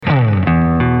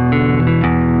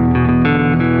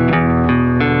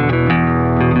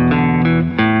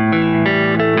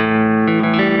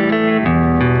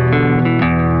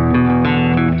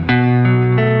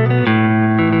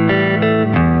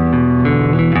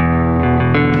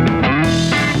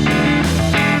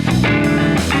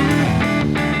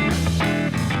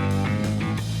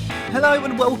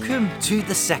Welcome to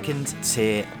the Second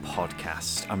Tier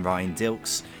Podcast. I'm Ryan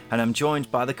Dilks, and I'm joined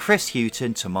by the Chris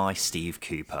Houghton to my Steve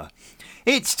Cooper.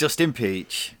 It's Justin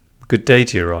Peach. Good day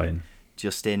to you, Ryan.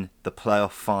 Justin, the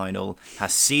playoff final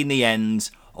has seen the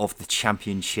end of the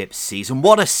championship season.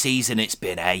 What a season it's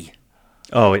been, eh?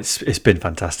 Oh, it's been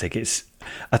fantastic.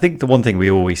 I think the one thing we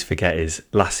always forget is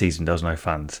last season there was no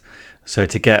fans. So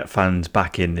to get fans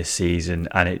back in this season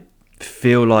and it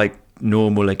feel like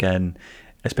normal again,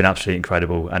 it's been absolutely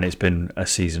incredible. And it's been a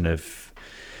season of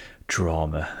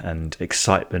drama and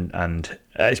excitement, and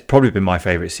it's probably been my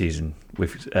favourite season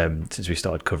since we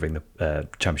started covering the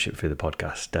championship through the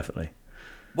podcast, definitely.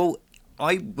 Well,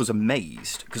 I was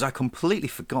amazed because I completely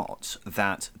forgot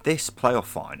that this playoff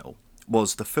final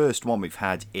was the first one we've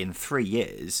had in 3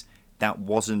 years that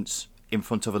wasn't in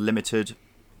front of a limited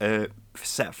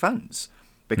set of fans,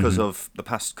 because of the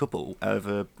past couple have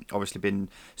obviously been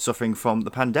suffering from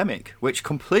the pandemic, which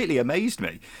completely amazed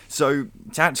me. So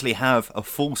to actually have a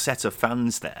full set of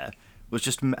fans there was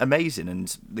just amazing,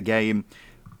 and the game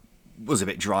was a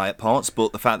bit dry at parts,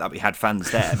 but the fact that we had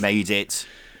fans there made it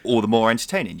all the more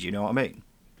entertaining. Do you know what I mean?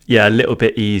 Yeah, a little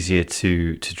bit easier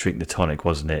to drink the tonic,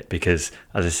 wasn't it? Because,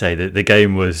 as I say, the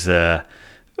game was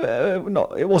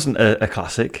it wasn't a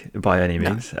classic by any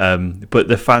means, no. But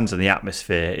the fans and the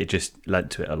atmosphere, it just led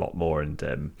to it a lot more,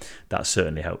 and that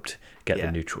certainly helped get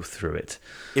the neutral through it.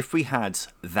 If we had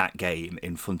that game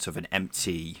in front of an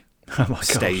empty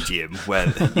stadium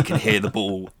where you can hear the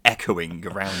ball echoing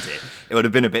around it, it would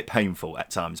have been a bit painful at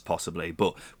times, possibly.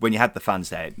 But when you had the fans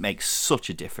there, it makes such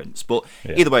a difference. But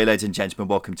either way, ladies and gentlemen,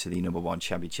 welcome to the number one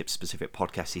championship specific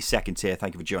podcast, the Second Tier.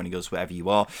 Thank you for joining us wherever you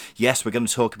are. Yes, we're going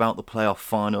to talk about the playoff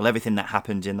final, everything that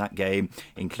happened in that game,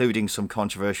 including some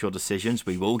controversial decisions.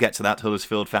 We will get to that,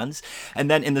 Huddersfield fans.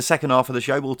 And then in the second half of the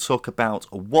show, we'll talk about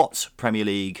what Premier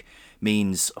League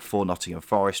means for Nottingham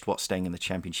Forest, what staying in the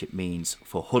Championship means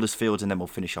for Huddersfield, and then we'll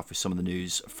finish off with some of the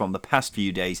news from the past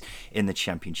few days in the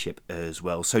Championship as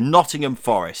well. So Nottingham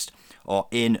Forest are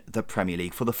in the Premier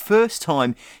League for the first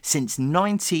time since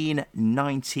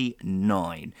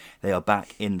 1999. They are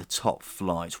back in the top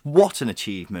flight. What an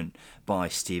achievement by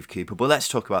Steve Cooper. But let's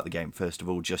talk about the game first of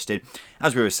all, Justin.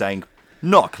 As we were saying,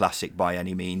 not a classic by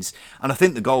any means, and I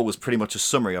think the goal was pretty much a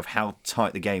summary of how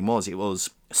tight the game was. It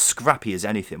was scrappy as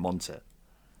anything, wasn't it?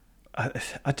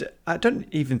 I don't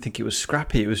even think it was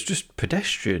scrappy. It was just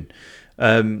pedestrian.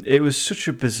 It was such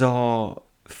a bizarre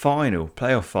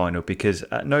playoff final, because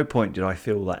at no point did I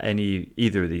feel that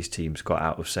either of these teams got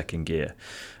out of second gear.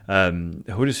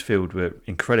 Huddersfield were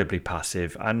incredibly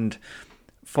passive, and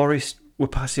Forest were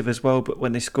passive as well. But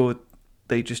when they scored,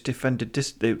 they just defended.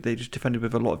 They just defended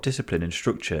with a lot of discipline and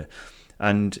structure,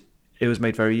 and it was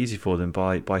made very easy for them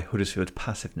by Huddersfield's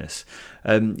passiveness.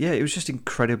 It was just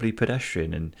incredibly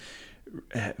pedestrian and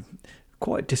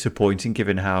quite disappointing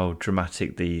given how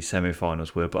dramatic the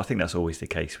semi-finals were. But I think that's always the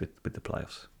case with the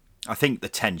playoffs. I think the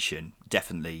tension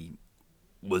definitely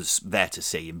was there to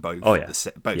see in both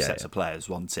sets of players,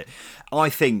 wasn't it? I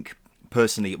think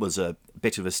personally it was a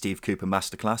bit of a Steve Cooper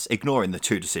masterclass, ignoring the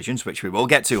two decisions, which we will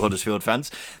get to, Huddersfield fans.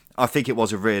 I think it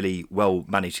was a really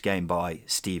well-managed game by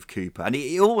Steve Cooper. And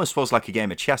it almost was like a game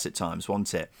of chess at times,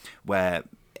 wasn't it? Where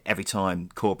every time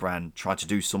Corberan tried to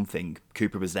do something,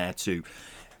 Cooper was there to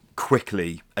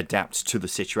quickly adapt to the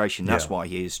situation. That's why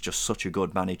he is just such a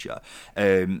good manager.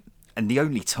 And the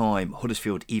only time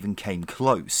Huddersfield even came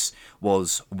close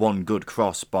was one good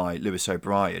cross by Lewis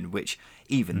O'Brien, which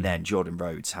even then Jordan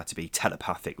Rhodes had to be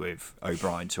telepathic with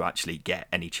O'Brien to actually get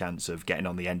any chance of getting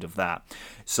on the end of that.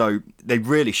 So they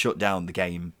really shut down the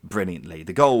game brilliantly.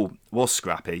 The goal was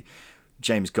scrappy.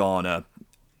 James Garner,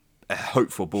 a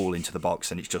hopeful ball into the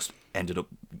box, and it's just ended up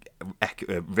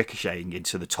ricocheting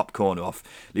into the top corner off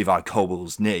Levi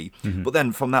Colwell's knee. But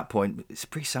then from that point,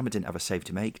 Sabri Sama didn't have a save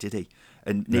to make, did he?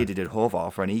 And neither did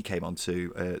Horvath when he came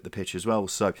onto the pitch as well.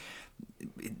 So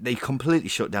they completely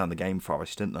shut down the game,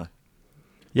 Forest, didn't they?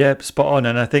 Yeah, spot on.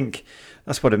 And I think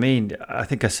that's what I mean. I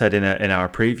think I said in our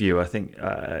preview, I think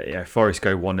Forest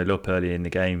go 1-0 up early in the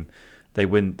game. They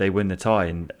win the tie,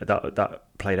 and that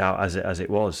played out as it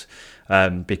was.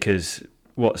 Because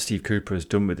what Steve Cooper has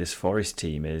done with this Forest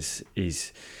team is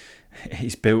he's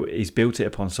built it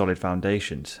upon solid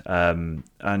foundations.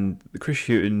 And Chris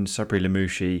Hughton, Sabri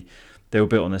Lamouchi, they were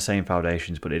built on the same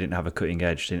foundations, but they didn't have a cutting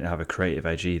edge, didn't have a creative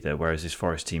edge either, whereas this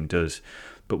Forest team does.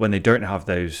 But when they don't have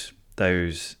those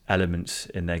elements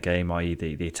in their game, i.e.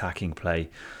 the attacking play,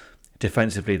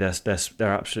 defensively they're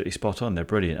absolutely spot on. They're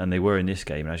brilliant, and they were in this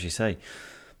game. And as you say,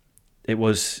 it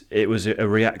was a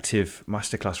reactive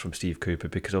masterclass from Steve Cooper,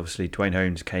 because obviously Dwayne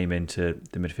Hones came into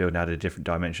the midfield and added a different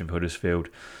dimension for Huddersfield.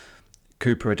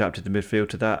 Cooper adapted the midfield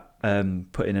to that,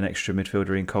 put in an extra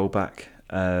midfielder in Colback,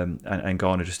 and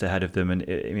Garner just ahead of them, and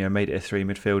it made it a 3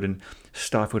 midfield and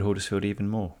stifled Huddersfield even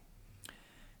more.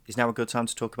 Is now a good time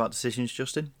to talk about decisions,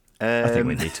 Justin? I think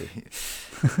we need to.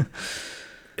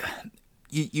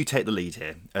 You take the lead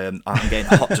here. I'm getting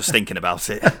hot just thinking about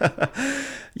it.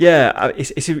 Yeah,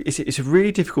 it's a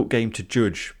really difficult game to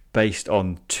judge based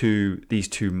on these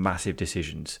two massive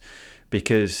decisions,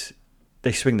 because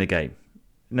they swing the game.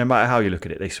 No matter how you look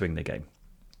at it, they swing the game.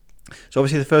 So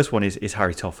obviously the first one is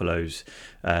Harry Toffolo's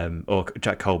or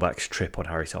Jack Colback's trip on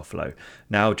Harry Toffolo.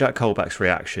 Now Jack Colback's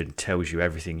reaction tells you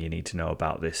everything you need to know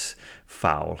about this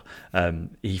foul.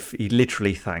 He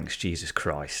literally thanks Jesus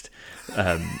Christ.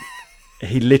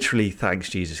 He literally thanks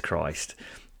Jesus Christ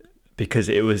because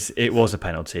it was a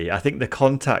penalty. I think the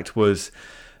contact was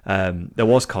there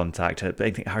was contact. I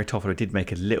think Harry Toffolo did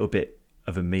make a little bit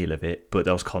of a meal of it, but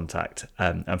there was contact,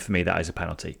 and for me that is a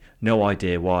penalty. No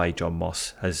idea why John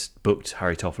Moss has booked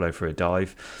Harry Toffolo for a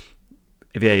dive.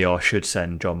 VAR should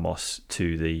send John Moss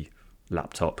to the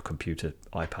laptop, computer,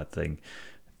 iPad thing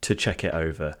to check it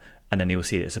over, and then he'll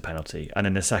see it's a penalty. And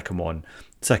then the second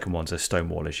one's as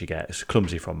stonewall as you get. It's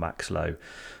clumsy from Max Lowe,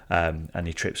 and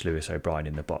he trips Lewis O'Brien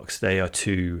in the box. They are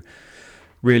two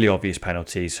really obvious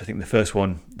penalties. I think the first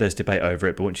one, there's debate over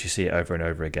it, but once you see it over and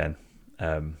over again,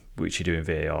 which you do in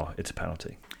VAR, it's a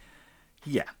penalty.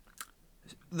 Yeah.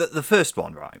 The first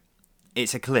one, right,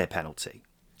 it's a clear penalty.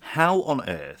 How on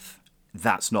earth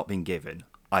that's not been given,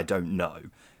 I don't know.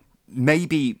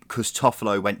 Maybe because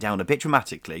Toffolo went down a bit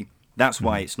dramatically, that's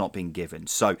why it's not been given.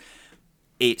 So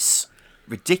it's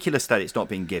ridiculous that it's not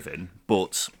been given,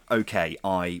 but okay,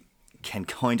 I can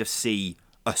kind of see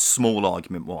a small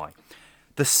argument why.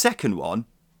 The second one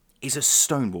is a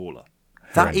stonewaller.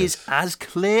 That is as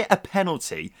clear a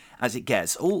penalty as it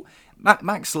gets.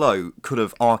 Max Lowe could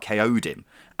have RKO'd him,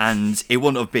 and it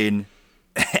wouldn't have been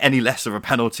any less of a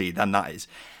penalty than that is.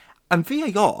 And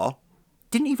VAR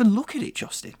didn't even look at it,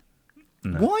 Justin.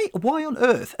 No. Why on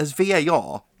earth has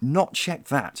VAR not checked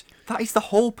that? That is the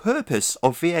whole purpose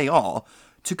of VAR,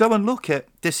 to go and look at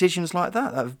decisions like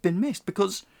that have been missed,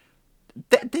 because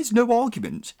there's no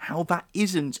argument how that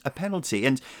isn't a penalty.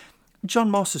 And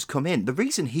John Moss has come in. The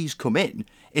reason he's come in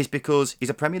is because he's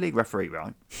a Premier League referee,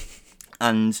 right?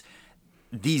 And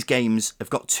these games have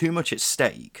got too much at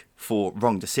stake for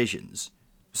wrong decisions.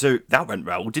 So that went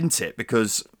well, didn't it?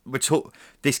 Because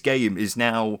this game is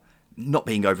now not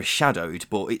being overshadowed,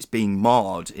 but it's being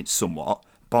marred somewhat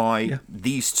by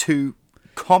these two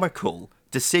comical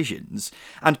decisions.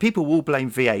 And people will blame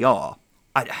VAR,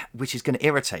 which is going to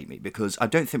irritate me, because I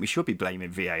don't think we should be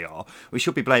blaming VAR. We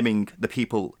should be blaming the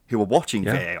people who are watching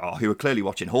VAR, who are clearly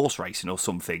watching horse racing or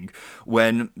something,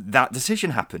 when that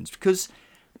decision happens. Because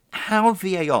how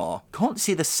VAR can't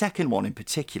see the second one in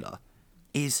particular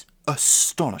is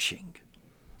astonishing.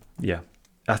 Yeah,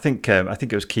 I think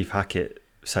it was Keith Hackett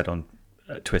said on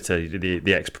Twitter,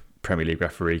 the ex-Premier League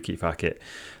referee Keith Hackett,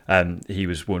 he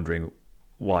was wondering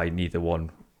why neither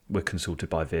one were consulted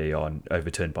by VAR and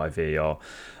overturned by VAR.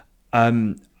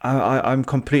 I'm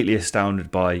completely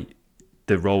astounded by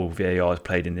the role VAR has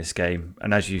played in this game.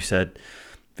 And as you said,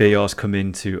 VAR's come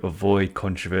in to avoid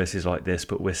controversies like this,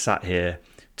 but we're sat here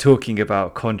talking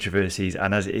about controversies,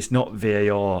 and as it's not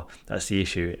VAR that's the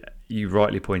issue. You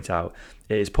rightly point out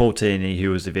it is Paul Tierney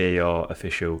who was the VAR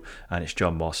official, and it's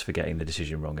John Moss for getting the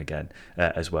decision wrong again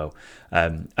as well.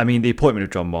 I mean, the appointment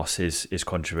of John Moss is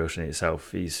controversial in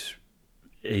itself. He's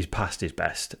past his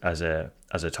best as a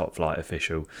top flight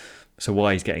official. So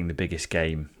why he's getting the biggest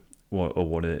game, or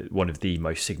one of the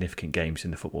most significant games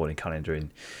in the footballing calendar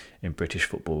in British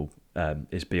football,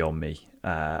 is beyond me.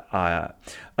 I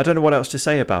don't know what else to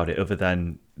say about it other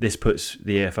than this puts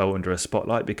the EFL under a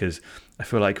spotlight, because I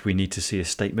feel like we need to see a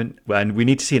statement, and we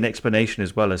need to see an explanation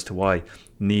as well as to why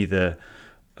neither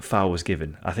foul was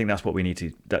given. I think that's what we need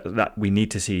to that we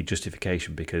need to see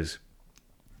justification, because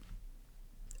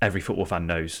every football fan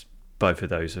knows both of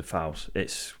those are fouls.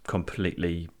 It's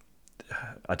completely,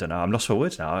 I don't know, I'm lost for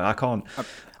words now. I can't.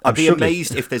 I'd be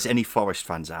amazed if there's any Forest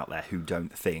fans out there who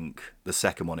don't think the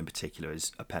second one in particular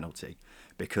is a penalty,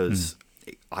 because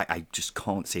I just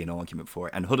can't see an argument for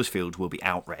it. And Huddersfield will be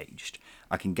outraged.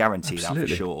 I can guarantee that for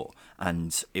sure.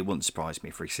 And it wouldn't surprise me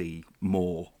if we see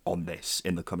more on this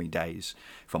in the coming days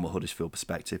from a Huddersfield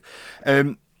perspective.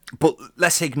 But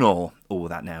let's ignore all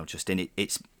that now, Justin.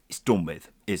 It's done with,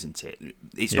 isn't it?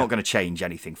 It's not going to change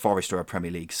anything. Forest are a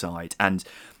Premier League side. And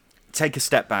take a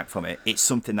step back from it. It's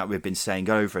something that we've been saying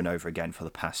over and over again for the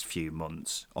past few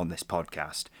months on this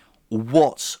podcast.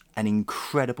 What an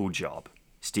incredible job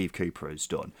Steve Cooper has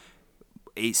done.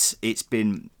 It's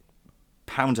been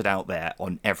pounded out there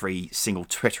on every single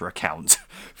Twitter account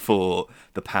for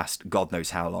the past God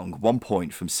knows how long. 1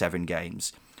 point from 7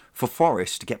 games. For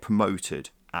Forest to get promoted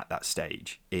at that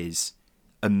stage is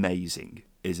amazing,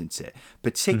 isn't it?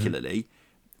 Particularly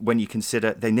when you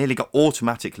consider they nearly got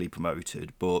automatically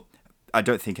promoted, but I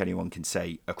don't think anyone can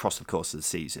say across the course of the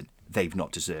season they've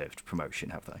not deserved promotion,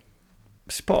 have they?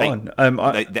 Spot on.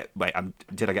 Wait,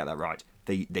 did I get that right?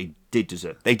 They did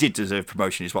deserve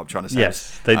promotion, is what I'm trying to say.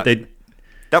 Yes, they.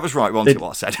 That was right, wasn't it? What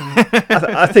I said.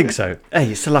 I think so.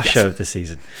 Hey, it's the last show of the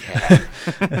season.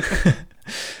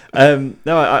 Yeah.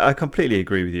 No, I completely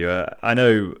agree with you. I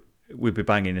know we'd be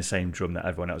banging the same drum that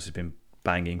everyone else has been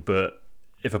banging, but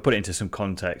if I put it into some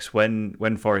context,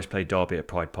 when Forest played Derby at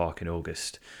Pride Park in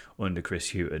August under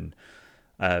Chris Hughton,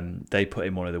 they put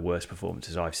in one of the worst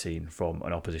performances I've seen from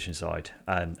an opposition side,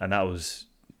 and that was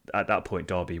at that point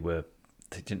Derby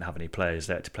they didn't have any players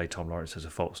there to play Tom Lawrence as a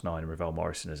false nine and Ravel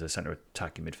Morrison as a centre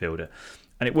attacking midfielder,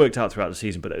 and it worked out throughout the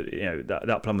season. But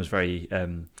that plan was very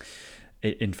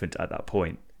infant at that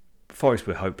point. Forest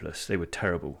were hopeless; they were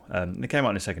terrible. They came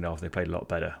out in the second half; they played a lot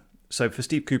better. So for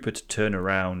Steve Cooper to turn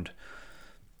around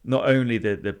not only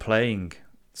the playing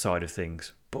side of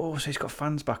things, but also he's got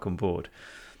fans back on board.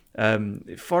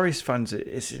 Forest fans,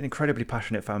 it's an incredibly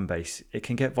passionate fan base. It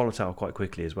can get volatile quite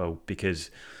quickly as well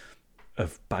because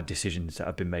of bad decisions that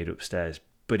have been made upstairs.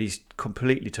 But he's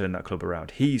completely turned that club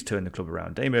around. He's turned the club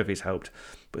around. Dave Murphy's helped,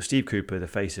 but Steve Cooper, the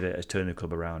face of it, has turned the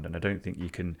club around. And I don't think you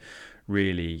can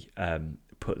really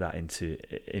put that into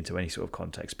any sort of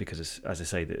context because, as I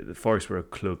say, the Forest were a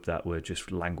club that were just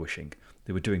languishing.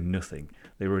 They were doing nothing.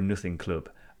 They were a nothing club.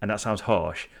 And that sounds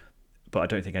harsh, but I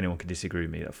don't think anyone can disagree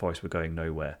with me that Forest were going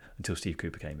nowhere until Steve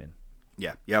Cooper came in.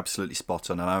 Yeah, you're absolutely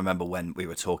spot on. And I remember when we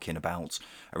were talking about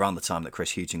around the time that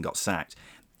Chris Hughton got sacked,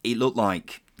 it looked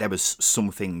like there was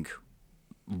something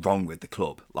wrong with the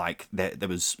club. Like there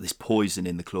was this poison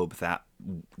in the club that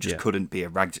just couldn't be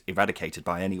eradicated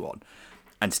by anyone.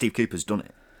 And Steve Cooper's done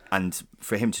it. And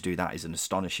for him to do that is an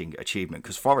astonishing achievement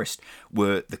because Forest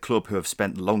were the club who have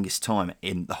spent the longest time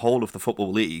in the whole of the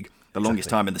Football League, longest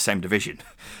time in the same division.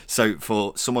 So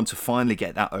for someone to finally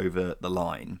get that over the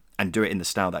line and do it in the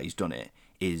style that he's done it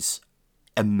is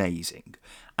amazing.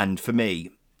 And for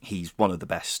me, he's one of the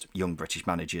best young British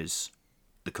managers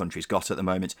the country's got at the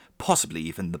moment, possibly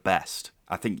even the best.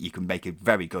 I think you can make a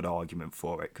very good argument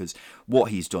for it because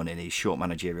what he's done in his short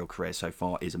managerial career so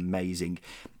far is amazing,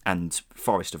 and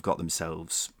Forest have got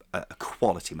themselves a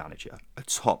quality manager, a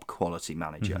top quality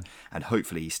manager, and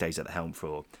hopefully he stays at the helm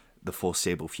for the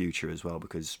foreseeable future as well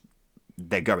because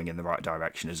they're going in the right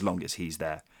direction as long as he's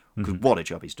there. Because what a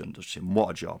job he's done, Justin. What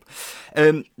a job.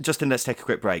 Justin, let's take a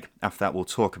quick break. After that, we'll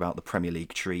talk about the Premier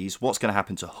League trees, what's going to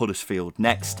happen to Huddersfield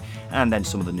next, and then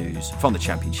some of the news from the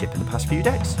Championship in the past few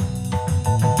days.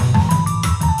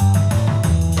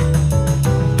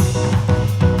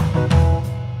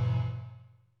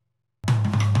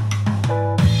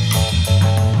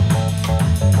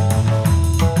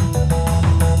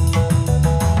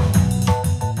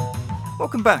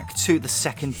 Welcome back to the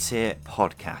Second Tier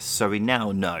Podcast. So we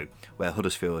now know where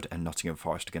Huddersfield and Nottingham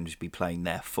Forest are going to be playing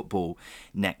their football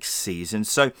next season.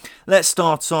 So let's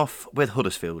start off with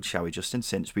Huddersfield, shall we, Justin,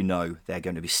 since we know they're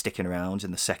going to be sticking around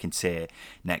in the second tier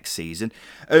next season.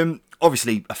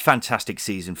 Obviously, a fantastic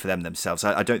season for them themselves.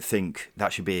 I don't think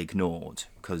that should be ignored,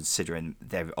 considering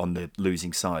they're on the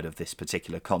losing side of this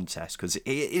particular contest, because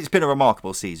it's been a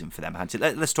remarkable season for them.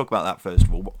 Let's talk about that first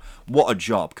of all. What a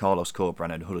job Carlos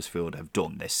Corberán and Huddersfield have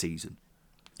done this season.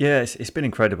 Yeah, it's been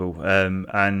incredible,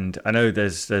 and I know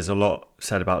there's a lot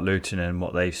said about Luton and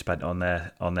what they've spent on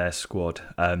their squad,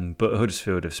 but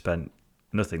Huddersfield have spent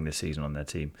nothing this season on their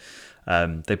team.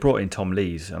 They brought in Tom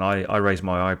Lees, and I raised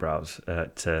my eyebrows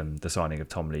at the signing of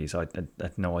Tom Lees. I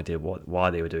had no idea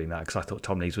why they were doing that because I thought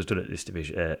Tom Lees was done at this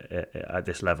division at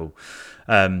this level,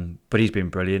 but he's been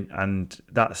brilliant, and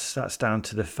that's down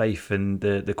to the faith and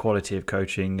the quality of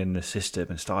coaching and the system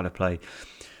and style of play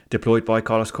deployed by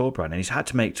Carlos Corberán, and he's had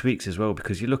to make tweaks as well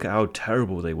because you look at how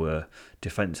terrible they were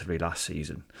defensively last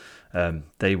season.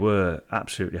 They were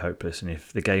absolutely hopeless, and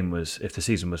if the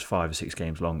season was 5 or 6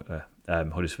 games longer,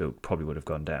 Huddersfield probably would have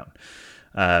gone down.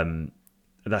 I'm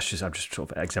just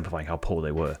sort of exemplifying how poor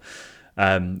they were.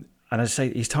 And as I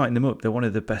say, he's tightened them up. They're one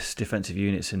of the best defensive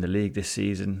units in the league this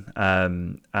season,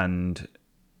 and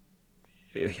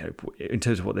in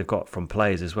terms of what they've got from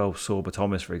players as well, Sorba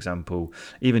Thomas, for example,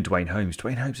 even Dwayne Holmes.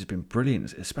 Dwayne Holmes has been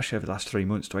brilliant, especially over the last 3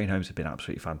 months. Dwayne Holmes has been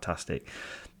absolutely fantastic.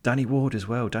 Danny Ward as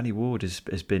well. Danny Ward has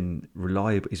been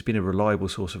reliable. He's been a reliable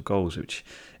source of goals, which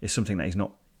is something that he's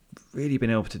not really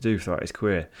been able to do throughout his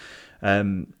career.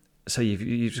 So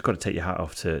you've just got to take your hat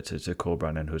off to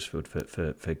Corberán and Huddersfield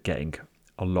for getting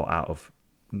a lot out of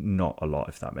not a lot,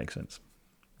 if that makes sense.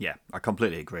 Yeah, I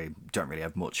completely agree. Don't really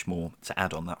have much more to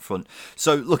add on that front.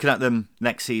 So looking at them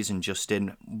next season,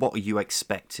 Justin, what are you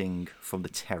expecting from the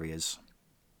Terriers?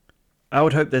 I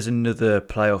would hope there's another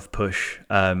playoff push.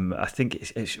 I think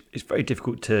it's very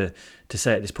difficult to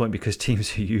say at this point because teams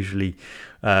who usually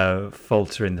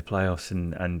falter in the playoffs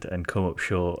and come up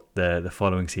short the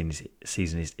following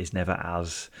season is never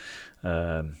as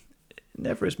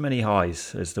many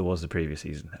highs as there was the previous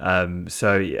season.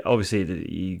 So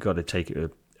obviously you got to take it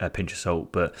with a pinch of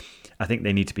salt, but I think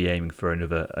they need to be aiming for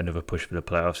another push for the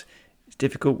playoffs. It's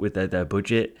difficult with their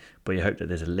budget, but you hope that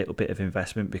there's a little bit of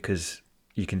investment because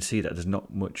you can see that there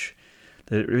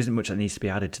isn't much that needs to be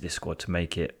added to this squad to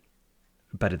make it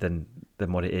better than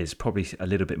what it is. Probably a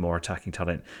little bit more attacking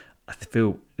talent. I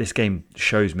feel this game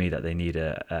shows me that they need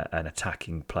an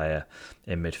attacking player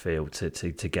in midfield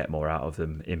to get more out of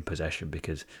them in possession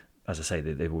because, as I say,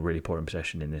 they will really poor in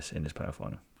possession in this playoff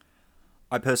final.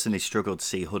 I personally struggled to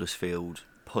see Huddersfield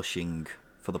pushing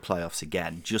for the playoffs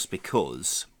again, just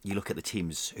because you look at the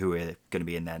teams who are going to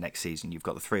be in there next season. You've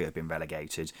got the three who have been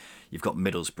relegated. You've got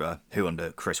Middlesbrough, who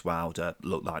under Chris Wilder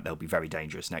look like they'll be very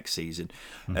dangerous next season.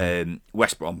 Mm-hmm.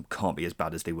 West Brom can't be as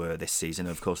bad as they were this season.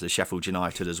 And of course, there's Sheffield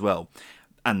United as well.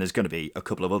 And there's going to be a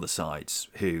couple of other sides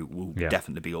who will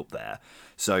definitely be up there.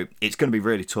 So it's going to be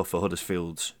really tough for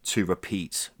Huddersfield to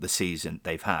repeat the season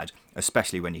they've had,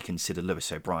 especially when you consider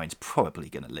Lewis O'Brien's probably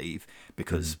going to leave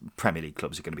because Premier League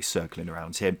clubs are going to be circling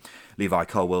around him. Levi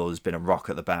Colwill has been a rock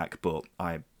at the back, but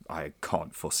I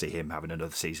can't foresee him having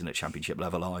another season at Championship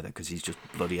level either because he's just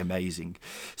bloody amazing.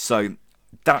 So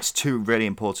that's two really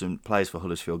important players for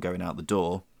Huddersfield going out the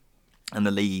door, and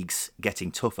the league's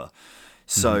getting tougher.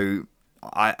 So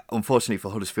unfortunately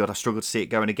for Huddersfield, I struggle to see it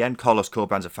going again. Carlos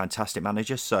Corberán's a fantastic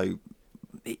manager, so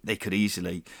they could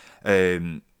easily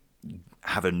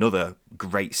have another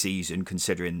great season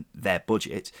considering their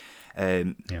budget.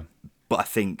 But I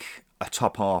think a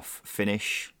top half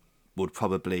finish would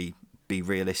probably be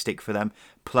realistic for them.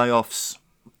 Playoffs,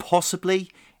 possibly.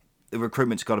 The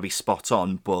recruitment's got to be spot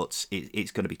on, but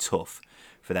it's going to be tough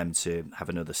for them to have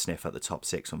another sniff at the top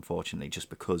six, unfortunately, just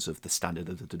because of the standard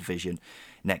of the division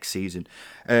next season.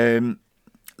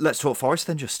 Let's talk Forest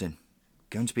then, Justin.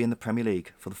 Going to be in the Premier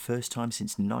League for the first time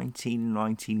since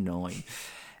 1999.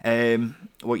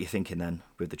 What are you thinking then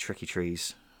with the Tricky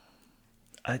Trees?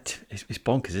 It's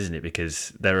bonkers, isn't it?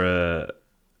 Because there are...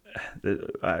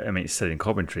 it's said in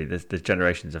Coventry, there's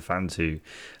generations of fans who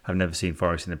have never seen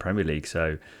Forest in the Premier League,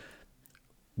 so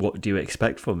what do you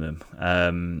expect from them?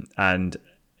 And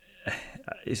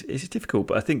it's difficult,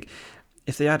 but I think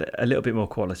if they add a little bit more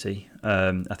quality,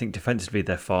 I think defensively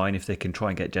they're fine. If they can try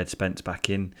and get Jed Spence back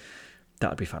in, that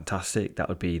would be fantastic. That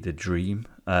would be the dream.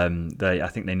 I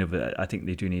think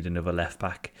they do need another left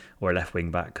back or a left wing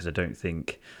back because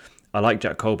I like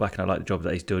Jack Colback and I like the job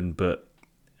that he's done, but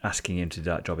asking him to do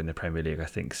that job in the Premier League, I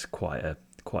think, is quite a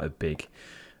big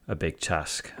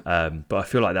task. But I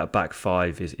feel like that back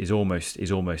five is almost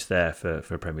there for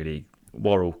Premier League.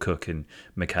 Worrell, Cook, and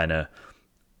McKenna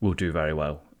will do very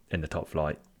well in the top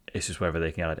flight. It's just whether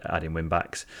they can add in win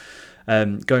backs.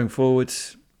 Going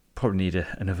forwards, probably need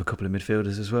another couple of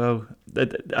midfielders as well.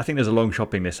 I think there's a long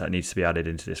shopping list that needs to be added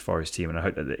into this Forest team, and I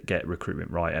hope that they get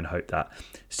recruitment right, and hope that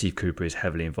Steve Cooper is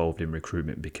heavily involved in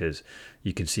recruitment because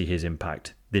you can see his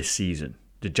impact this season.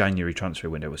 The January transfer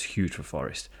window was huge for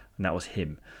Forest, and that was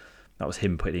him. That was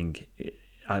him putting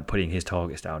his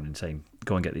targets down and saying,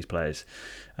 go and get these players.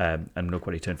 And look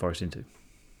what he turned Forest into.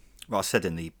 Well, I said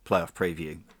in the playoff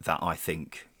preview that I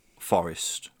think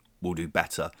Forest will do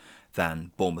better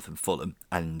than Bournemouth and Fulham,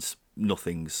 and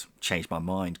nothing's changed my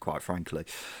mind, quite frankly.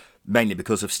 Mainly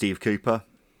because of Steve Cooper.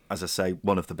 As I say,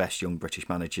 one of the best young British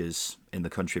managers in the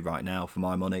country right now, for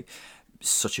my money.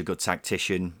 Such a good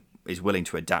tactician, is willing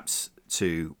to adapt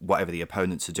to whatever the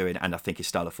opponents are doing, and I think his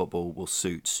style of football will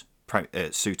suit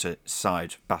a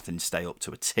side batting stay up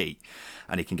to a T,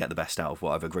 and he can get the best out of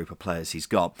whatever group of players he's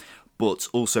got. But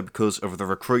also because of the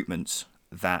recruitment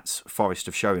that Forest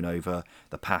have shown over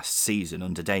the past season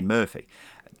under Dane Murphy.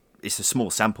 It's a small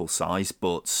sample size,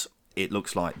 but it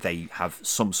looks like they have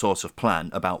some sort of plan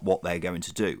about what they're going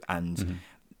to do, and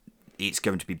it's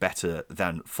going to be better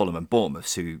than Fulham and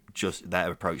Bournemouth, who their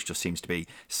approach just seems to be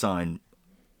sign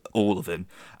all of them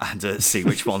and see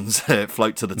which ones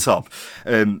float to the top.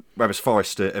 Whereas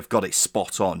Forest have got it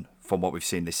spot on from what we've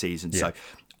seen this season. Yeah. So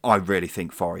I really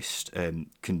think Forest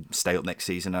can stay up next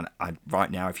season. And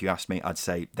right now, if you ask me, I'd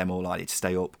say they're more likely to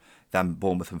stay up than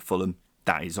Bournemouth and Fulham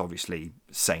that is obviously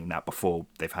saying that before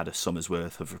they've had a summer's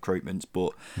worth of recruitment,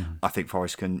 but I think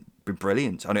Forest can be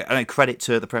brilliant. And credit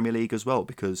to the Premier League as well,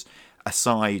 because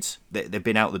aside, they've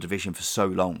been out of the division for so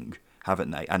long, haven't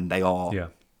they? And they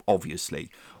are obviously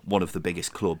one of the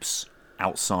biggest clubs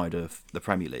outside of the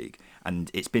Premier League, and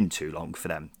it's been too long for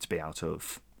them to be out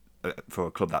of, for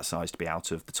a club that size to be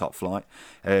out of the top flight.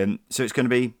 So it's going to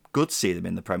be good to see them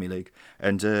in the Premier League,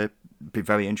 and be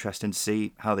very interesting to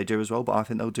see how they do as well, but I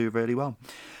think they'll do really well.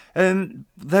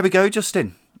 There we go,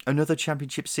 Justin. Another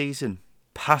championship season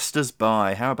passed us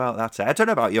by. How about that? I don't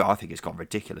know about you, I think it's gone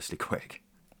ridiculously quick.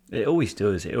 It always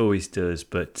does.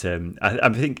 But I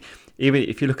think even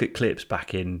if you look at clips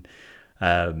back in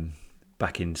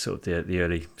sort of the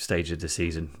early stage of the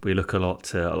season, we look a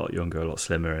lot younger, a lot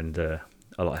slimmer, and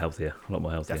a lot healthier, a lot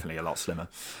more healthier. Definitely a lot slimmer.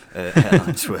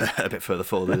 Hairlines were a bit further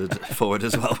forward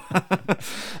as well.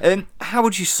 How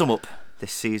would you sum up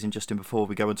this season, Justin, before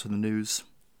we go into the news?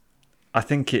 I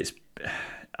think it's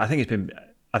been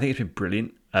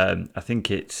brilliant. I think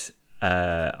it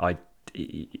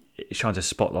shines a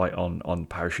spotlight on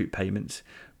parachute payments,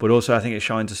 but also I think it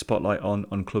shines a spotlight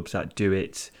on clubs that do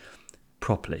it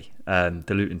properly.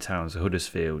 The Luton Towns, the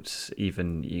Huddersfields,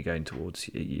 even you going towards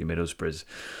your Middlesbroughs,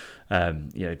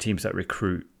 teams that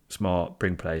recruit smart,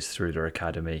 bring players through their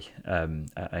academy,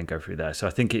 and go through there. So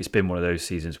I think it's been one of those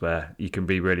seasons where you can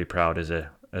be really proud as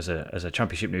a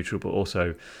championship neutral, but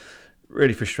also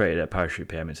really frustrated at parachute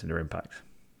payments and their impact.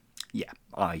 Yeah,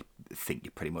 I think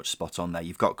you're pretty much spot on there.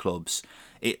 You've got clubs.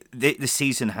 The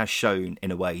season has shown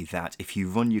in a way that if you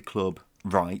run your club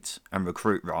right and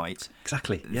recruit right,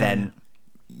 exactly, then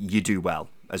you do well,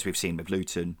 as we've seen with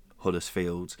Luton,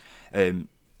 Huddersfield,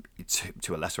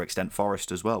 to a lesser extent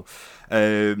Forest as well.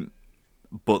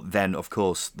 But then, of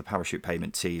course, the parachute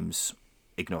payment teams,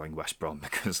 ignoring West Brom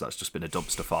because that's just been a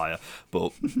dumpster fire,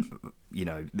 but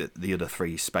the other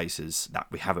three spaces that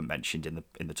we haven't mentioned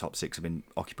in the top six have been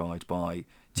occupied by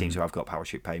teams who have got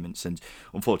parachute payments, and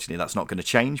unfortunately that's not going to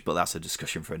change, but that's a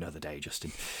discussion for another day,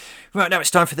 Justin. Right, now it's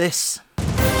time for this.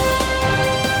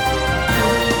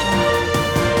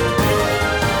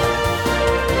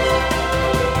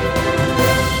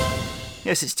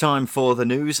 Yes, it's time for the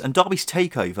news, and Derby's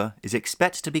takeover is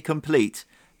expected to be complete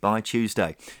by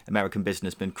Tuesday. American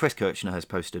businessman Chris Kirchner has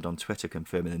posted on Twitter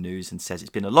confirming the news and says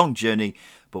it's been a long journey,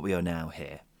 but we are now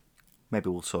here. Maybe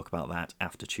we'll talk about that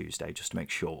after Tuesday, just to make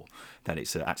sure that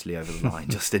it's actually over the line,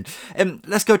 Justin.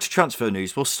 Let's go to transfer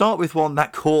news. We'll start with one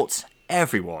that caught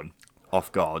everyone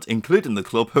off guard, including the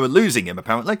club, who are losing him,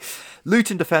 apparently.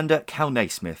 Luton defender Cal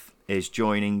Naismith is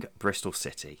joining Bristol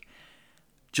City.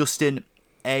 Justin,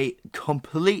 a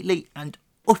completely and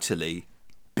utterly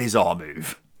bizarre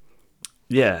move.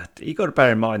 Yeah, you got to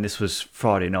bear in mind this was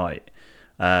Friday night.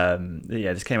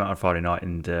 This came out on Friday night,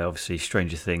 and obviously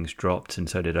Stranger Things dropped, and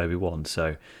so did Obi-Wan.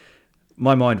 So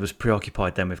my mind was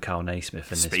preoccupied then with Cal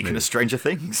Naismith. And Speaking of Stranger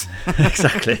Things.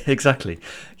 Exactly.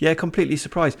 Yeah, completely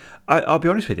surprised. I'll be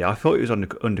honest with you, I thought he was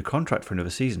under contract for another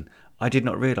season. I did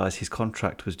not realise his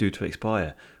contract was due to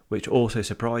expire, which also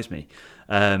surprised me.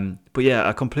 But yeah,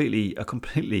 a completely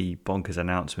bonkers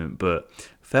announcement. But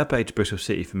fair play to Bristol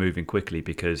City for moving quickly,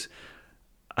 because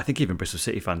I think even Bristol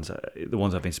City fans, the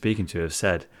ones I've been speaking to, have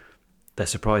said they're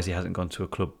surprised he hasn't gone to a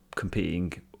club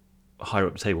competing higher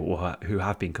up the table, or who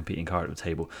have been competing higher up the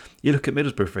table. You look at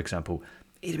Middlesbrough, for example,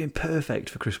 he'd have been perfect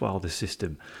for Chris Wilder's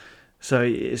system. So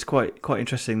it's quite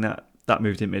interesting that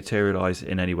move didn't materialise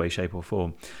in any way, shape or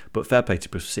form. But fair play to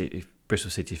Bristol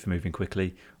City for moving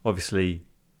quickly. Obviously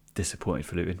disappointing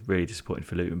for Luton, really disappointing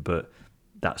for Luton, but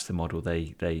that's the model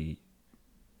they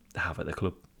have at the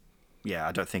club. Yeah,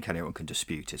 I don't think anyone can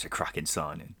dispute it's a cracking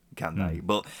signing, can they?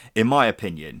 But in my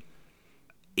opinion,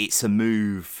 it's a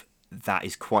move that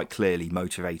is quite clearly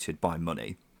motivated by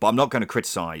money. But I'm not going to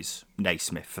criticise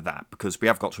Naismith for that, because we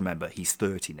have got to remember he's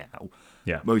 30 now.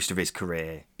 Yeah. Most of his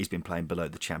career he's been playing below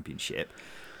the Championship,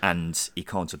 and he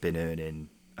can't have been earning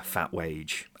a fat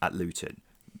wage at Luton,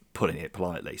 putting it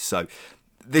politely. So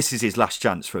this is his last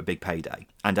chance for a big payday,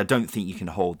 and I don't think you can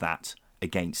hold that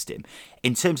against him.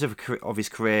 In terms of his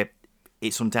career,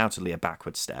 it's undoubtedly a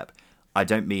backward step. I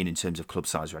don't mean in terms of club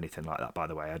size or anything like that, by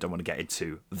the way. I don't want to get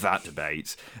into that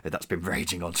debate that's been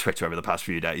raging on Twitter over the past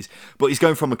few days. But he's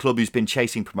going from a club who's been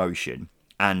chasing promotion,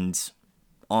 and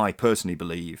I personally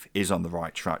believe is on the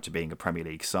right track to being a Premier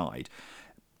League side.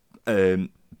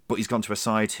 But he's gone to a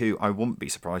side who I wouldn't be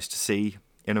surprised to see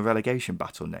in a relegation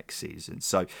battle next season.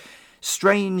 So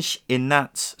Strange in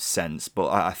that sense, but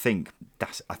I think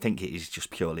it is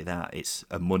just purely that. It's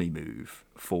a money move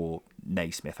for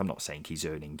Naismith. I'm not saying he's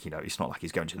earning, it's not like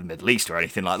he's going to the Middle East or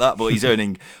anything like that, but he's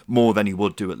earning more than he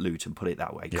would do at Luton, put it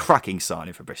that way. Yeah. Cracking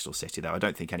signing for Bristol City, though. I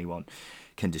don't think anyone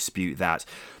can dispute that.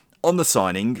 On the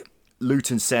signing,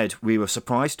 Luton said, "We were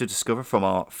surprised to discover from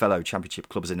our fellow Championship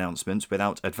club's announcement,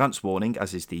 without advance warning,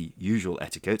 as is the usual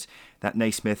etiquette, that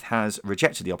Naismith has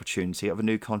rejected the opportunity of a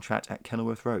new contract at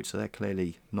Kenilworth Road." So they're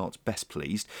clearly not best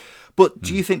pleased. But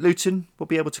do you think Luton will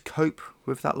be able to cope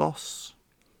with that loss?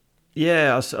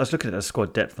 Yeah, I was looking at the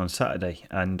squad depth on Saturday,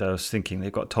 and I was thinking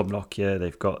they've got Tom Lockyer,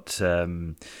 they've got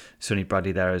Sonny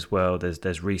Bradley there as well.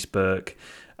 There's Reece Burke,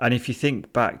 and if you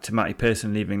think back to Matty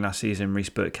Pearson leaving last season, Reece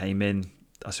Burke came in.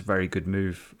 That's a very good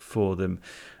move for them.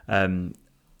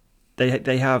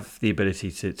 They have the ability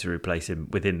to replace him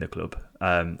within the club,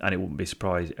 and it wouldn't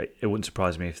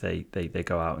surprise me if they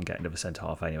go out and get another centre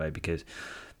half anyway, because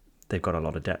they've got a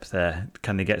lot of depth there.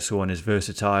 Can they get someone as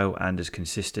versatile and as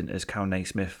consistent as Cal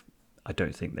Naismith? I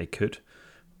don't think they could,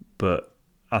 but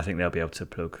I think they'll be able to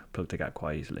plug the gap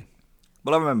quite easily.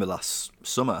 Well, I remember last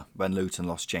summer when Luton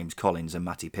lost James Collins and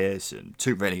Matty Pearson,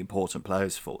 two really important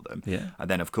players for them. Yeah. And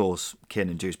then, of course,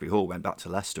 Kiernan Dewsbury Hall went back to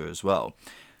Leicester as well.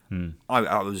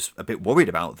 I was a bit worried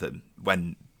about them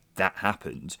when that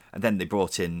happened. And then they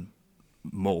brought in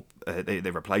more, they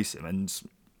replaced him, and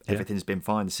everything's been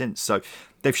fine since. So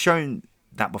they've shown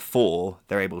that before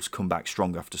they're able to come back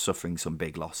stronger after suffering some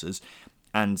big losses.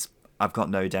 And I've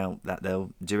got no doubt that they'll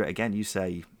do it again. You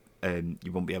say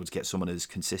you won't be able to get someone as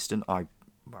consistent. I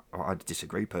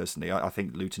disagree personally. I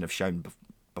think Luton have shown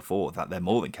before that they're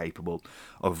more than capable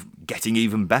of getting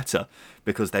even better,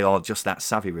 because they are just that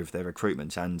savvy with their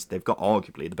recruitment, and they've got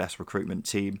arguably the best recruitment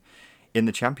team in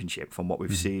the Championship from what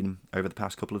we've seen over the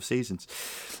past couple of seasons.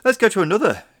 Let's go to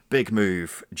another big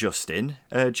move, Justin.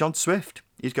 John Swift.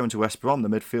 He's going to West Brom. The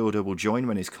midfielder will join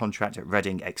when his contract at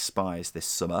Reading expires this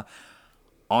summer.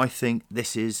 I think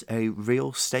this is a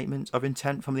real statement of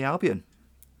intent from the Albion.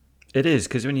 It is,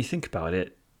 because when you think about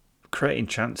it, creating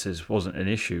chances wasn't an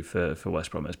issue for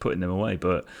West Brom. It's putting them away,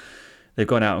 but they've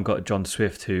gone out and got John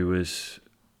Swift, who was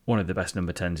one of the best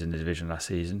number 10s in the division last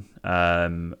season.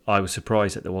 I was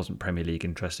surprised that there wasn't Premier League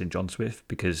interest in John Swift,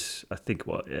 because I think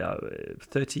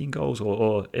 13 goals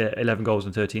or 11 goals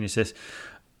and 13 assists,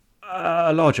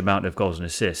 a large amount of goals and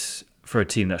assists for a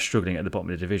team that's struggling at the bottom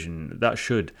of the division. That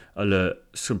should alert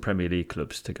some Premier League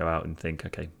clubs to go out and think,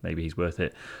 okay, maybe he's worth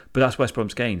it. But that's West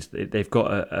Brom's gains. They've got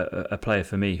a player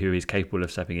for me who is capable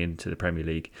of stepping into the Premier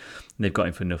League. And they've got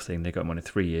him for nothing. They've got him on a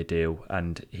 3-year deal,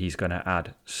 and he's going to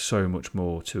add so much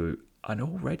more to an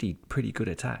already pretty good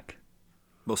attack.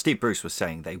 Well, Steve Bruce was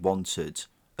saying they wanted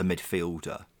a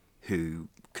midfielder who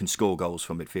can score goals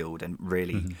from midfield and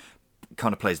really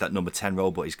kind of plays that number 10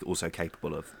 role, but he's also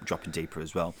capable of dropping deeper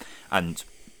as well. And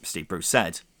Steve Bruce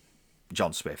said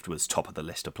John Swift was top of the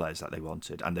list of players that they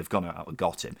wanted, and they've gone out and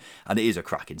got him. And it is a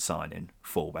cracking signing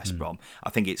for West Brom. I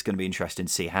think it's going to be interesting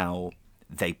to see how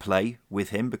they play with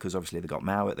him, because obviously they've got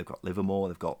Mowat, they've got Livermore,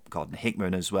 they've got Gordon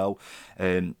Hickman as well.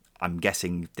 I'm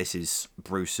guessing this is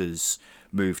Bruce's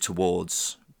move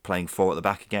towards playing 4 at the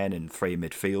back again and 3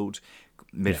 midfield.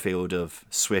 Midfield of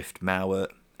Swift,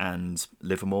 Mowat and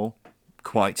Livermore.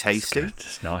 Quite tasty.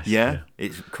 It's nice. Yeah,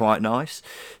 it's quite nice.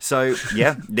 So,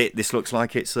 this looks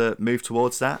like it's a move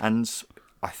towards that, and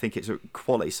I think it's a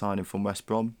quality signing from West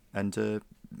Brom, and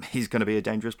he's going to be a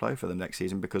dangerous player for them next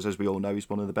season, because, as we all know,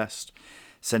 he's one of the best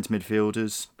centre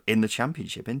midfielders in the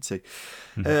Championship, isn't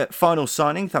he? Final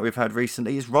signing that we've had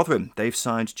recently is Rotherham. They've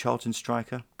signed Charlton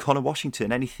striker Connor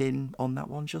Washington. Anything on that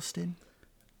one, Justin?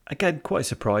 Again, quite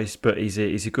surprised, but he's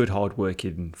a good,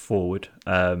 hard-working forward.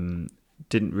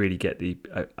 Didn't really get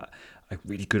a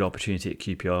really good opportunity at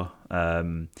QPR,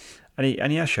 and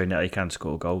he has shown that he can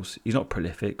score goals. He's not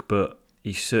prolific, but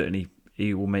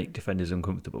he will make defenders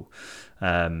uncomfortable,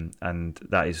 and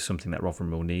that is something that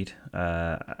Rotherham will need.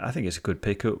 I think it's a good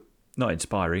pickup, not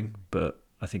inspiring, but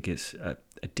I think it's a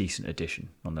decent addition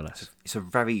nonetheless. It's a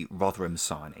very Rotherham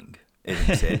signing,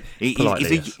 isn't it?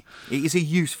 He's a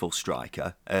useful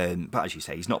striker, but as you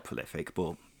say, he's not prolific.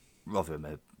 But Rotherham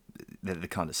are the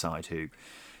kind of side who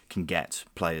can get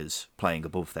players playing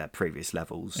above their previous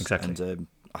levels. Exactly. And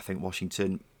I think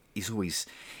Washington, he's always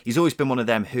been one of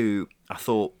them who I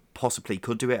thought possibly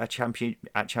could do it at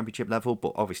championship level,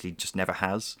 but obviously just never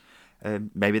has.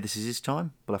 Maybe this is his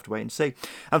time. We'll have to wait and see.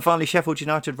 And finally, Sheffield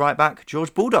United right back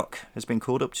George Baldock has been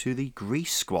called up to the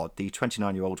Greece squad. The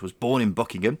 29-year-old was born in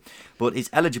Buckingham, but is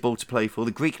eligible to play for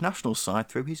the Greek national side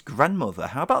through his grandmother.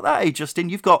 How about that, Justin?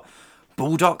 You've got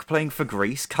Baldock playing for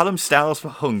Greece, Callum Styles for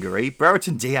Hungary,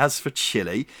 Brereton Diaz for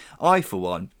Chile. I, for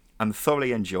one, am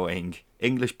thoroughly enjoying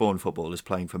English-born footballers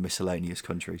playing for miscellaneous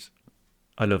countries.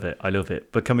 I love it. I love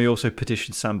it. But can we also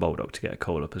petition Sam Baldock to get a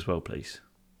call up as well, please?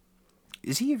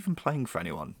 Is he even playing for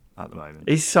anyone at the moment?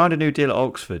 He's signed a new deal at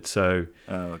Oxford, so.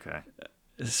 Oh, okay.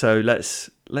 So let's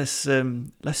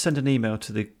send an email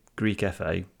to the Greek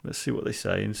FA. Let's see what they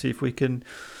say and see if we can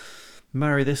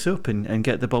marry this up and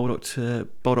get the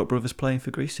Baldock brothers playing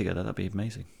for Greece together. That'd be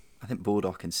amazing. I think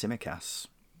Baldock and Tsimikas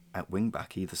at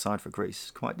wing-back either side for Greece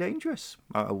is quite dangerous.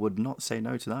 I would not say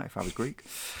no to that if I was Greek.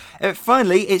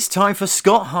 Finally, it's time for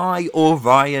Scott High or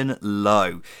Ryan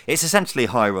Lowe. It's essentially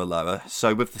higher or lower,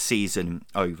 so with the season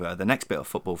over, the next bit of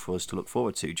football for us to look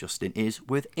forward to, Justin, is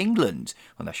with England,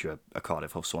 unless you're a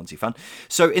Cardiff or Swansea fan.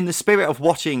 So in the spirit of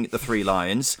watching the Three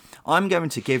Lions, I'm going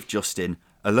to give Justin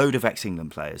a load of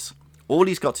ex-England players. All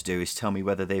he's got to do is tell me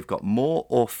whether they've got more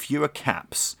or fewer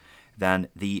caps than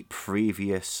the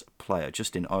previous player.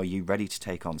 Justin, are you ready to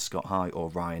take on Scott High or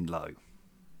Ryan Lowe?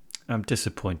 I'm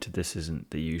disappointed this isn't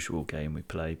the usual game we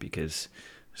play because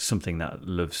something that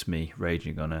loves me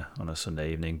raging on a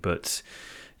Sunday evening. But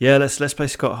yeah, let's play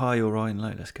Scott High or Ryan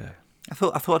Lowe. Let's go. I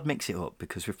thought I'd mix it up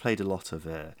because we've played a lot of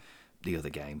the other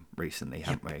game recently,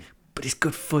 haven't we? But it's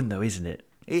good fun though, isn't it?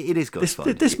 It is good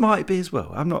fun. This might be as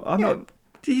well. I'm not.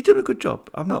 You're doing a good job.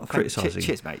 I'm not criticising.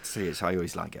 Cheers, mate. Cheers. I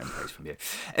always like getting praise from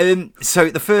you. So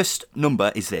the first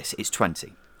number is this. It's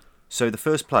 20. So the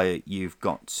first player you've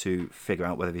got to figure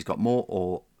out whether he's got more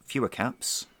or fewer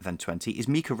caps than 20 is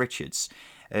Micah Richards.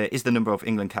 Is the number of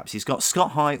England caps he's got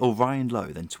Scott High or Ryan Lowe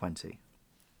than 20?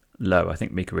 Low. I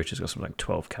think Micah Richards got something like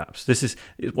 12 caps. It's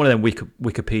one of them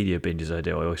Wikipedia binges I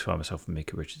do. I always find myself on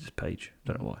Micah Richards' page.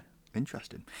 Don't know why.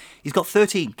 Interesting. He's got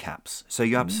 13 caps, so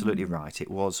you're absolutely right. It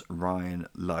was Ryan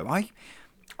Lowe. I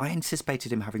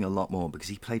anticipated him having a lot more because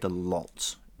he played a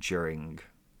lot during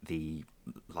the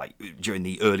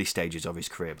early stages of his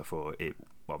career before it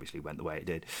obviously went the way it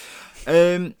did.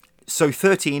 So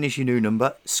 13 is your new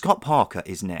number. Scott Parker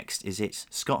is next. Is it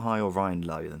Scott High or Ryan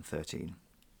Lowe than 13?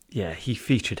 Yeah, he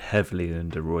featured heavily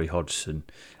under Roy Hodgson,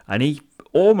 and he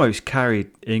almost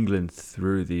carried England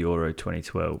through the Euro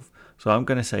 2012. So I'm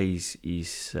going to say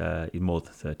he's more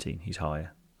than 13. He's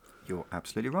higher. You're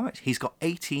absolutely right. He's got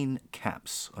 18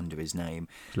 caps under his name.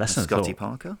 Less than Scotty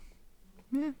Parker.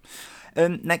 Yeah.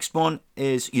 Next one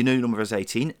is your new number is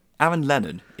 18. Aaron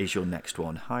Lennon is your next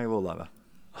one. Higher or lower?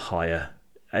 Higher.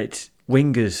 It's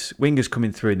wingers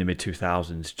coming through in the mid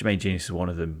 2000s. Jermaine Genius is one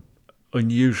of them.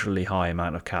 Unusually high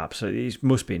amount of caps. So he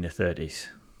must be in the 30s.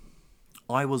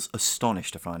 I was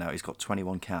astonished to find out he's got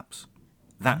 21 caps.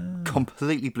 That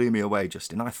completely blew me away,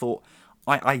 Justin. I thought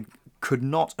I could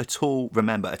not at all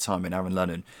remember a time when Aaron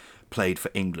Lennon played for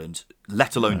England,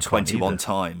 let alone 21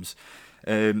 times.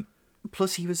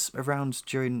 Plus, he was around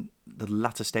during the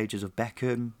latter stages of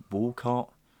Beckham,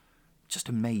 Walcott. Just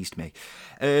amazed me.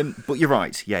 But you're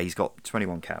right. Yeah, he's got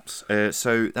 21 caps.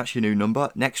 So that's your new number.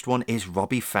 Next one is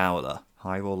Robbie Fowler.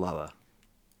 Higher or lower?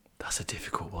 That's a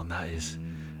difficult one, that is.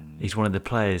 He's one of the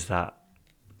players that,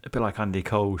 a bit like Andy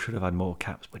Cole, should have had more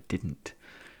caps but didn't.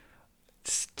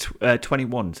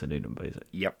 21's the new number, is it?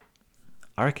 Yep.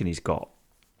 I reckon it's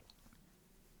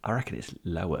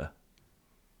lower.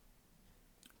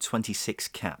 26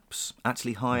 caps.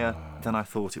 Actually higher than I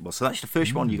thought it was. So that's the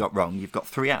first one you got wrong. You've got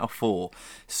 3 out of 4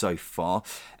 so far.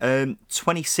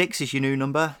 26 is your new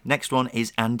number. Next one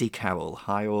is Andy Carroll.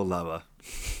 Higher or lower?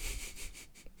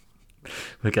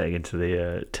 We're getting into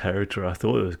the territory. I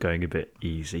thought it was going a bit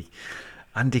easy.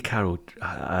 Andy Carroll,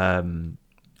 higher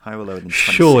or lower than 26?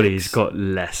 Surely he's got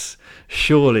less.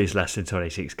 Surely he's less than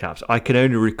 26 caps. I can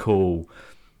only recall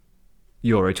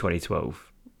Euro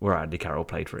 2012 where Andy Carroll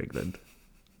played for England.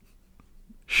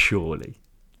 Surely.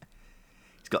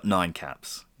 He's got 9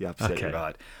 caps. You're absolutely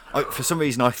right. For some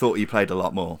reason, I thought he played a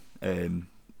lot more.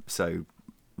 So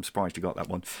I'm surprised you got that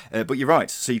one. But you're right.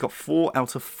 So you got 4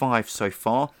 out of 5 so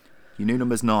far. Your new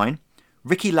number's 9.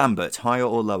 Ricky Lambert, higher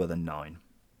or lower than 9?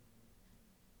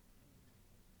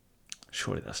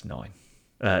 Surely that's 9.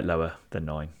 Lower than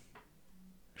 9.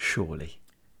 Surely.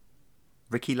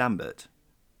 Ricky Lambert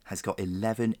has got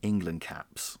 11 England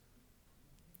caps.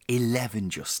 11,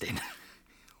 Justin.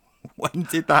 When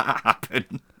did that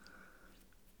happen?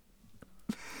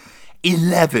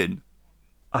 11.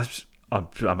 I'm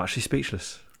actually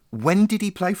speechless. When did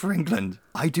he play for England?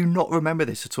 I do not remember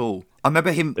this at all. I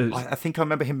remember him. I think I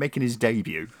remember him making his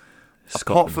debut.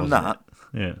 Scotland, apart from that,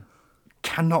 yeah,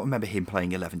 cannot remember him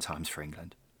playing 11 times for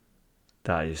England.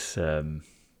 That is.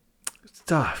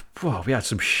 We had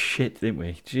some shit, didn't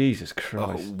we? Jesus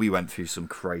Christ. We went through some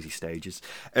crazy stages.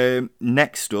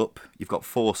 Next up, you've got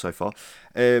 4 so far.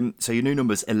 So your new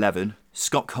number's 11.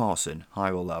 Scott Carson,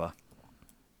 higher or lower?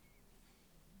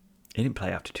 He didn't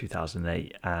play after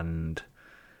 2008 and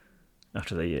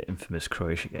after the infamous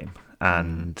Croatia game.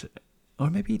 And or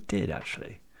maybe he did,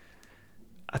 actually.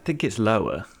 I think it's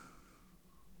lower.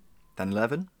 Than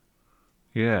 11?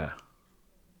 Yeah.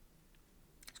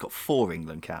 He's got 4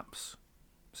 England caps.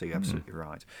 So you're absolutely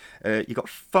right. You got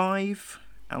 5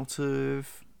 out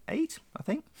of 8, I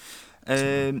think.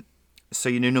 So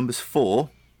your new number's 4.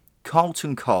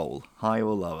 Carlton Cole, higher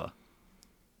or lower?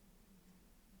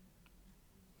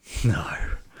 No.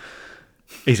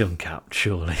 He's uncapped,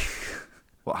 surely.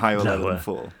 What, higher or lower Lower. than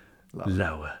 4?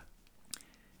 Lower.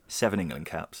 7 England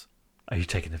caps. Are you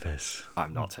taking the piss?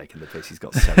 I'm not taking the piss. He's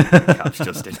got 7 England caps,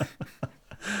 Justin.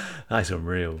 That's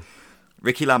unreal.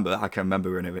 Ricky Lambert, I can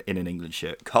remember in an England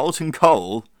shirt. Carlton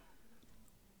Cole,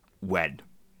 when?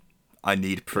 I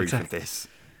need proof of this.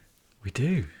 We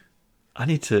do. I'm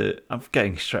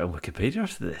getting straight on Wikipedia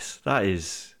after this. That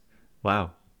is,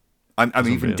 wow. I'm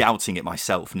even doubting it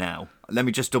myself now. Let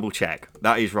me just double check.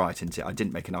 That is right, isn't it? I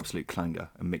didn't make an absolute clanger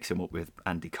and mix him up with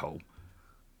Andy Cole.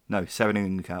 No, 7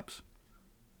 England caps.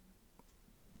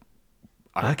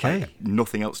 Okay.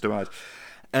 Nothing else to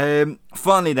add.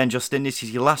 Finally then, Justin, this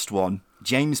is your last one.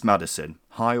 James Maddison,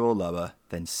 higher or lower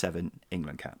than 7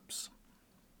 England caps?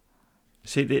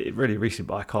 See, really recent,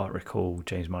 but I can't recall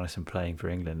James Maddison playing for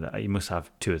England. He must have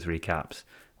 2 or 3 caps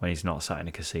when he's not sat in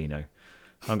a casino.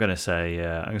 I'm going to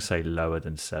say lower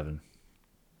than 7.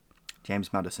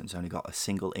 James Maddison's only got a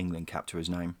single England cap to his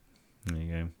name. There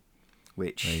you go.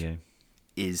 Which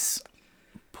is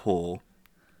poor.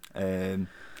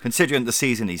 Considering the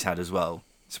season he's had as well.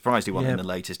 Surprised he wasn't in the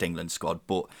latest England squad,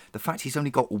 but the fact he's only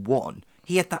got 1,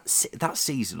 he had that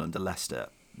season under Leicester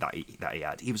that he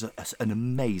had. He was an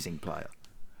amazing player.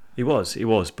 He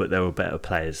was, but there were better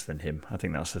players than him. I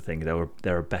think that's the thing. There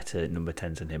were better number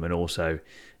 10s than him, and also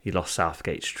he lost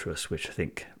Southgate's trust, which I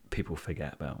think people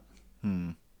forget about.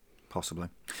 Possibly.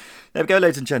 There we go,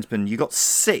 ladies and gentlemen. You got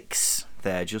 6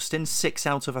 there, Justin. 6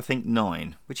 out of I think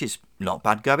 9, which is not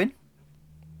bad going.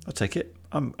 I'll take it.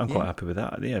 I'm quite happy with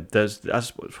that. Yeah, that's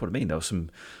what I mean. There were some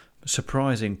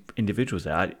surprising individuals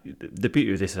there. The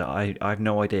beauty of this is I have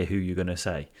no idea who you're going to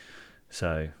say.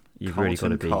 So you've really got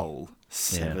to be. Cole,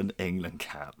 7 England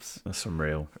caps. That's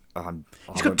unreal.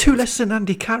 He's got 2 less than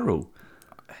Andy Carroll.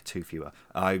 2 fewer.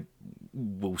 I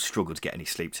will struggle to get any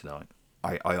sleep tonight.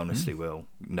 I honestly will,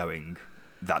 knowing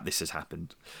that this has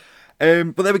happened.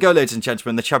 But there we go, ladies and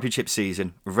gentlemen. The championship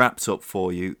season wrapped up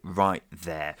for you right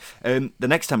there. The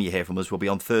next time you hear from us will be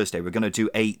on Thursday. We're going to do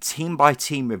a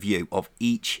team-by-team review of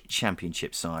each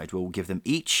championship side. We'll give them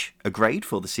each a grade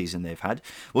for the season they've had.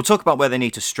 We'll talk about where they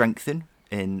need to strengthen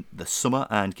in the summer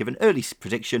and give an early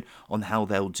prediction on how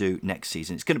they'll do next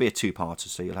season. It's going to be a 2-parter,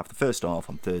 so you'll have the first half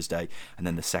on Thursday and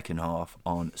then the second half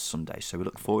on Sunday. So we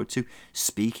look forward to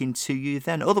speaking to you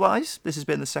then. Otherwise, this has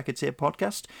been the Second Tier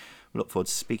Podcast. We look forward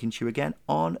to speaking to you again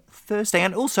on Thursday.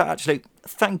 And also, actually,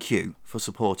 thank you for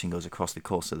supporting us across the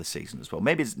course of the season as well.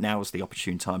 Maybe now is the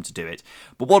opportune time to do it.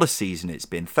 But what a season it's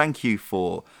been. Thank you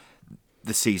for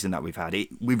the season that we've had.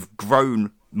 We've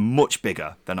grown much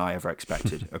bigger than I ever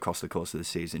expected across the course of the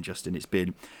season, Justin. It's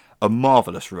been a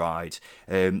marvellous ride.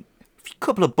 A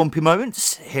couple of bumpy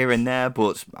moments here and there,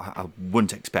 but I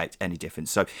wouldn't expect any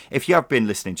difference. So if you have been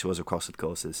listening to us across the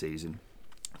course of the season,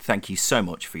 thank you so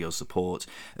much for your support.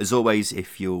 As always,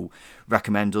 if you'll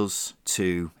recommend us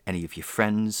to any of your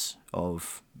friends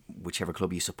of whichever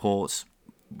club you support,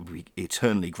 we'd be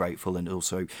eternally grateful. And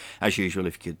also, as usual,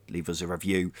 if you could leave us a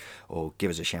review or give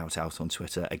us a shout out on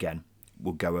Twitter, again,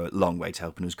 will go a long way to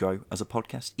helping us grow as a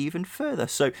podcast even further.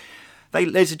 So,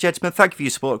 ladies and gentlemen, thank you for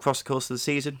your support across the course of the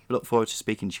season. We look forward to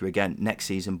speaking to you again next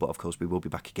season, but of course we will be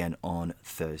back again on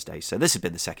Thursday. So this has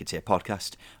been the Second Tier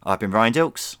Podcast. I've been Ryan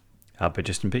Dilks. I've been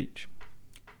Justin Peach.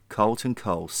 Carlton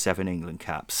Cole, 7 England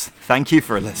caps. Thank you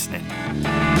for listening.